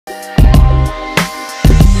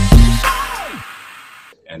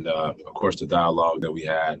And, of course, the dialogue that we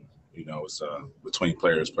had, was between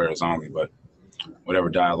players only. But whatever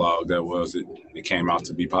dialogue that was, it came out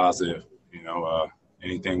to be positive.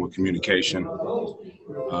 Anything with communication,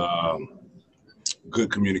 good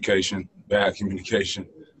communication, bad communication,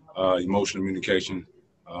 emotional communication,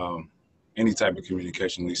 any type of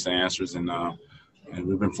communication leads to answers. And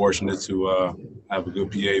we've been fortunate to have a good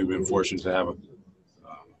PA. We've been fortunate to have a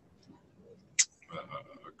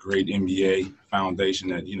great NBA foundation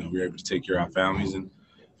that, we're able to take care of our families, and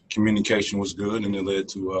communication was good, and it led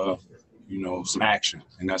to, some action,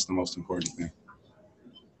 and that's the most important thing.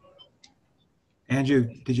 Andrew,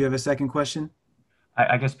 did you have a second question?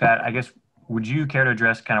 I guess, Pat, would you care to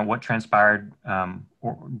address kind of what transpired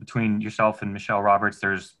between yourself and Michelle Roberts?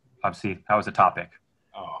 There's obviously, that was a topic.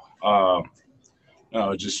 No,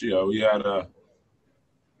 just, we had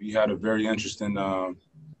a very interesting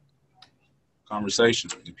conversation.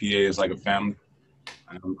 The PA is like a family.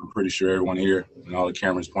 I'm pretty sure everyone here and all the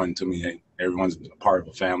cameras pointing to me, hey, everyone's a part of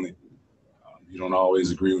a family. You don't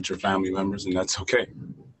always agree with your family members, and that's okay.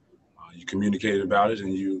 You communicated about it,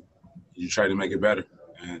 and you try to make it better.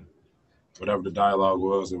 And whatever the dialogue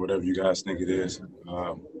was, or whatever you guys think it is,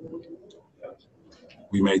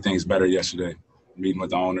 we made things better yesterday, meeting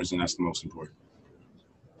with the owners, and that's the most important.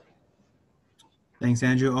 Thanks,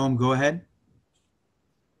 Andrew. Go ahead.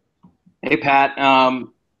 Hey, Pat.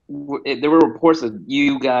 There were reports that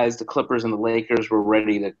you guys, the Clippers and the Lakers, were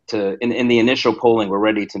ready to in the initial polling, were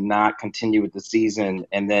ready to not continue with the season.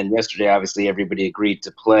 And then yesterday, obviously, everybody agreed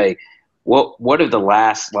to play. What have the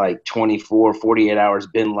last, 24, 48 hours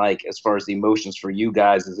been like as far as the emotions for you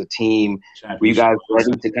guys as a team? Were you guys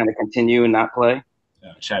ready to kind of continue and not play?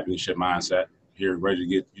 Yeah, championship mindset. Here, ready to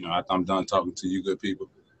get, after I'm done talking to you good people,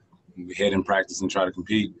 we head in practice and try to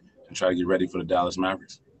compete and try to get ready for the Dallas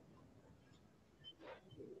Mavericks.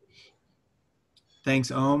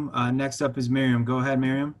 Thanks, Om. Next up is Miriam. Go ahead,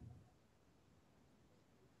 Miriam.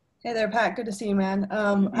 Hey there, Pat. Good to see you, man.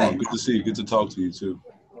 Good to see you. Good to talk to you, too.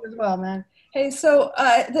 You as well, man. Hey, so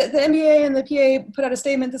the NBA and the PA put out a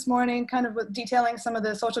statement this morning kind of detailing some of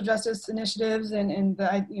the social justice initiatives and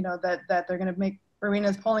that they're going to make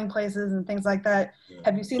arenas polling places and things like that. Yeah.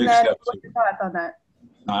 Have you seen big that? What's your thoughts on that?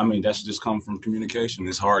 I mean, that's just come from communication.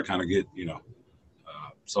 It's hard kind of get,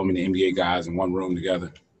 so many NBA guys in one room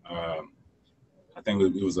together. I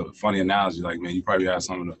think it was a funny analogy. Like, man, you probably have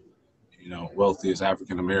some of the, wealthiest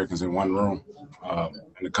African Americans in one room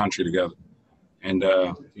in the country together. And,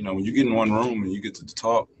 when you get in one room and you get to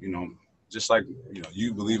talk, just like,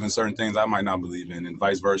 you believe in certain things I might not believe in, and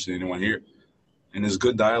vice versa, anyone here. And there's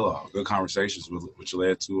good dialogue, good conversations, which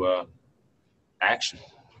led to action.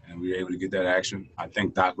 And we were able to get that action. I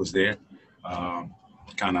think Doc was there,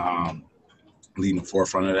 leading the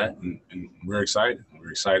forefront of that. And we're excited.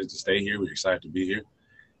 We're excited to stay here. We're excited to be here.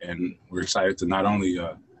 And we're excited to not only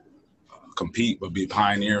compete, but be a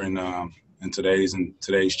pioneer in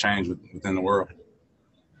today's change within the world.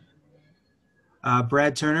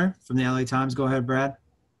 Brad Turner from the LA Times. Go ahead, Brad.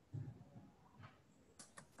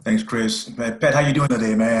 Thanks, Chris. Pat, how you doing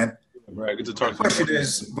today, man? Brad, good to talk to you. The question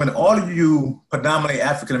is, when all of you predominantly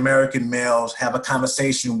African-American males have a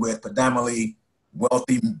conversation with predominantly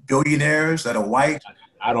wealthy billionaires that are white,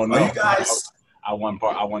 I don't know. Are you guys... I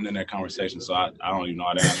wasn't in that conversation, so I don't even know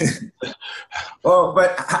how to answer. Well,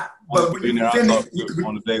 but when I talk to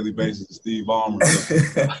on a daily basis, Steve Ballmer.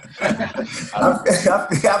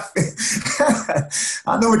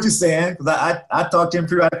 I know what you're saying, because I talk to him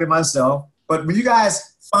periodically myself. But when you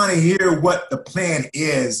guys finally hear what the plan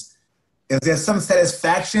is there some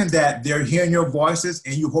satisfaction that they're hearing your voices,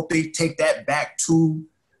 and you hope they take that back to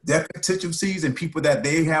their constituencies and people that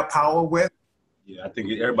they have power with? Yeah, I think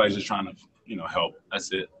everybody's just trying to, help.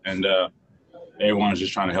 That's it. And everyone's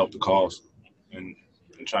just trying to help the cause and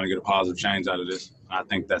trying to get a positive change out of this. I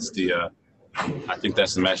think that's the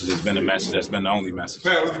message. It's been the message. That's been the only message.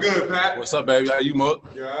 Pat, what's good, Pat? What's up, baby? How you, Mook?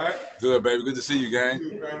 You all right? Good, baby. Good to see you, gang.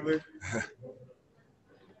 You, family.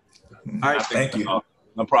 All right, thank you.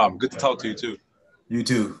 No problem. Good to talk to you, too. You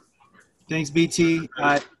too. Thanks, BT.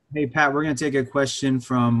 Hey, Pat, we're going to take a question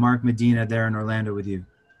from Mark Medina there in Orlando with you.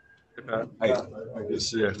 Hey.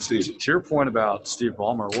 To your point about Steve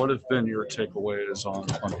Ballmer, what have been your takeaways on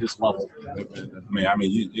his level?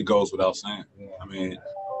 It goes without saying.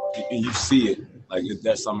 You see it. Like,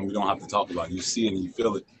 that's something we don't have to talk about. You see it and you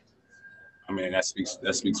feel it. That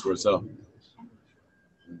speaks for itself.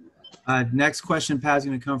 Next question, Pat, is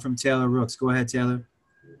going to come from Taylor Rooks. Go ahead, Taylor.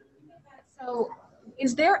 So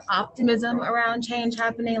is there optimism around change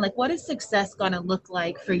happening? Like, what is success going to look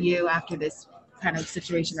like for you after this kind of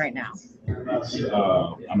situation right now?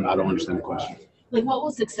 I don't understand the question. Like, what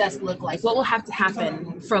will success look like? What will have to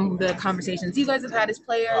happen from the conversations you guys have had as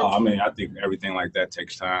players? I mean, I think everything like that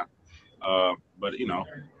takes time. But, you know,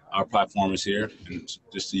 our platform is here, and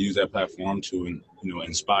just to use that platform to, you know,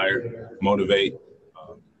 inspire, motivate,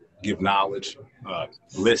 give knowledge,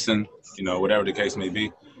 listen, you know, whatever the case may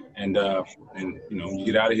be. And you know, when you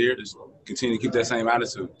get out of here, just continue to keep that same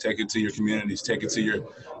attitude. Take it to your communities, take it to your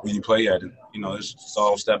where you play at. And, you know, it's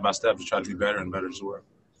all step by step to try to be better and better as well.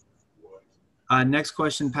 Next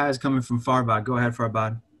question, Pat, is coming from Farbad. Go ahead,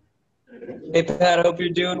 Farbad. Hey, Pat, I hope you're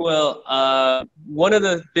doing well. One of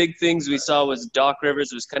the big things we saw was Doc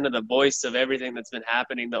Rivers was kind of the voice of everything that's been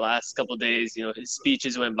happening the last couple of days. You know, his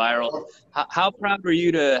speeches went viral. How proud were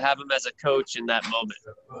you to have him as a coach in that moment?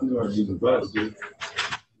 He's the best, dude.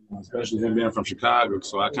 Especially him being from Chicago,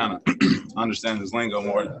 so I kind of understand his lingo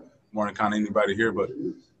more than kind of anybody here. But,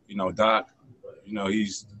 you know, Doc, you know,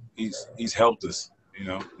 he's helped us. You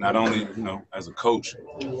know, not only, you know, as a coach.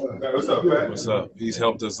 What's up, Pat? What's up? He's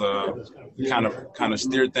helped us kind of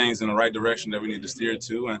steer things in the right direction that we need to steer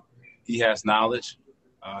to, and he has knowledge.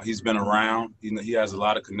 He's been around. He has a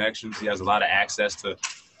lot of connections. He has a lot of access to,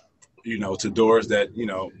 you know, to doors that, you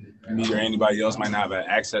know, me or anybody else might not have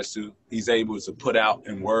access to. He's able to put out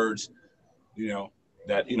in words, you know,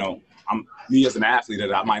 that, you know, me as an athlete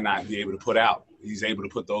that I might not be able to put out. He's able to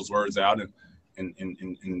put those words out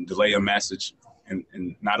and delay a message.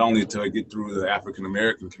 And not only to get through the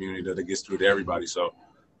African-American community, that it gets through to everybody. So,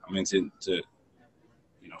 I mean, to you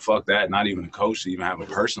know, fuck that, not even a coach to even have a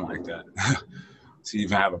person like that. To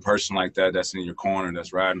even have a person like that that's in your corner,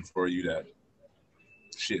 that's riding for you, that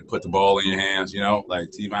shit, put the ball in your hands, you know?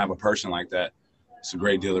 Like, to even have a person like that, it's a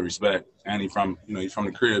great deal of respect. And he's from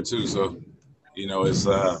the crib, too. So, you know, it's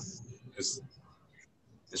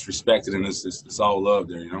respected, and it's all love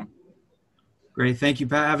there, you know? Great. Thank you,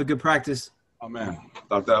 Pat. Have a good practice. Oh, man.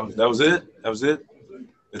 Thought that was it? That was it?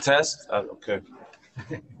 The test? Okay.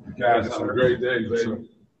 Guys, have a great day, baby.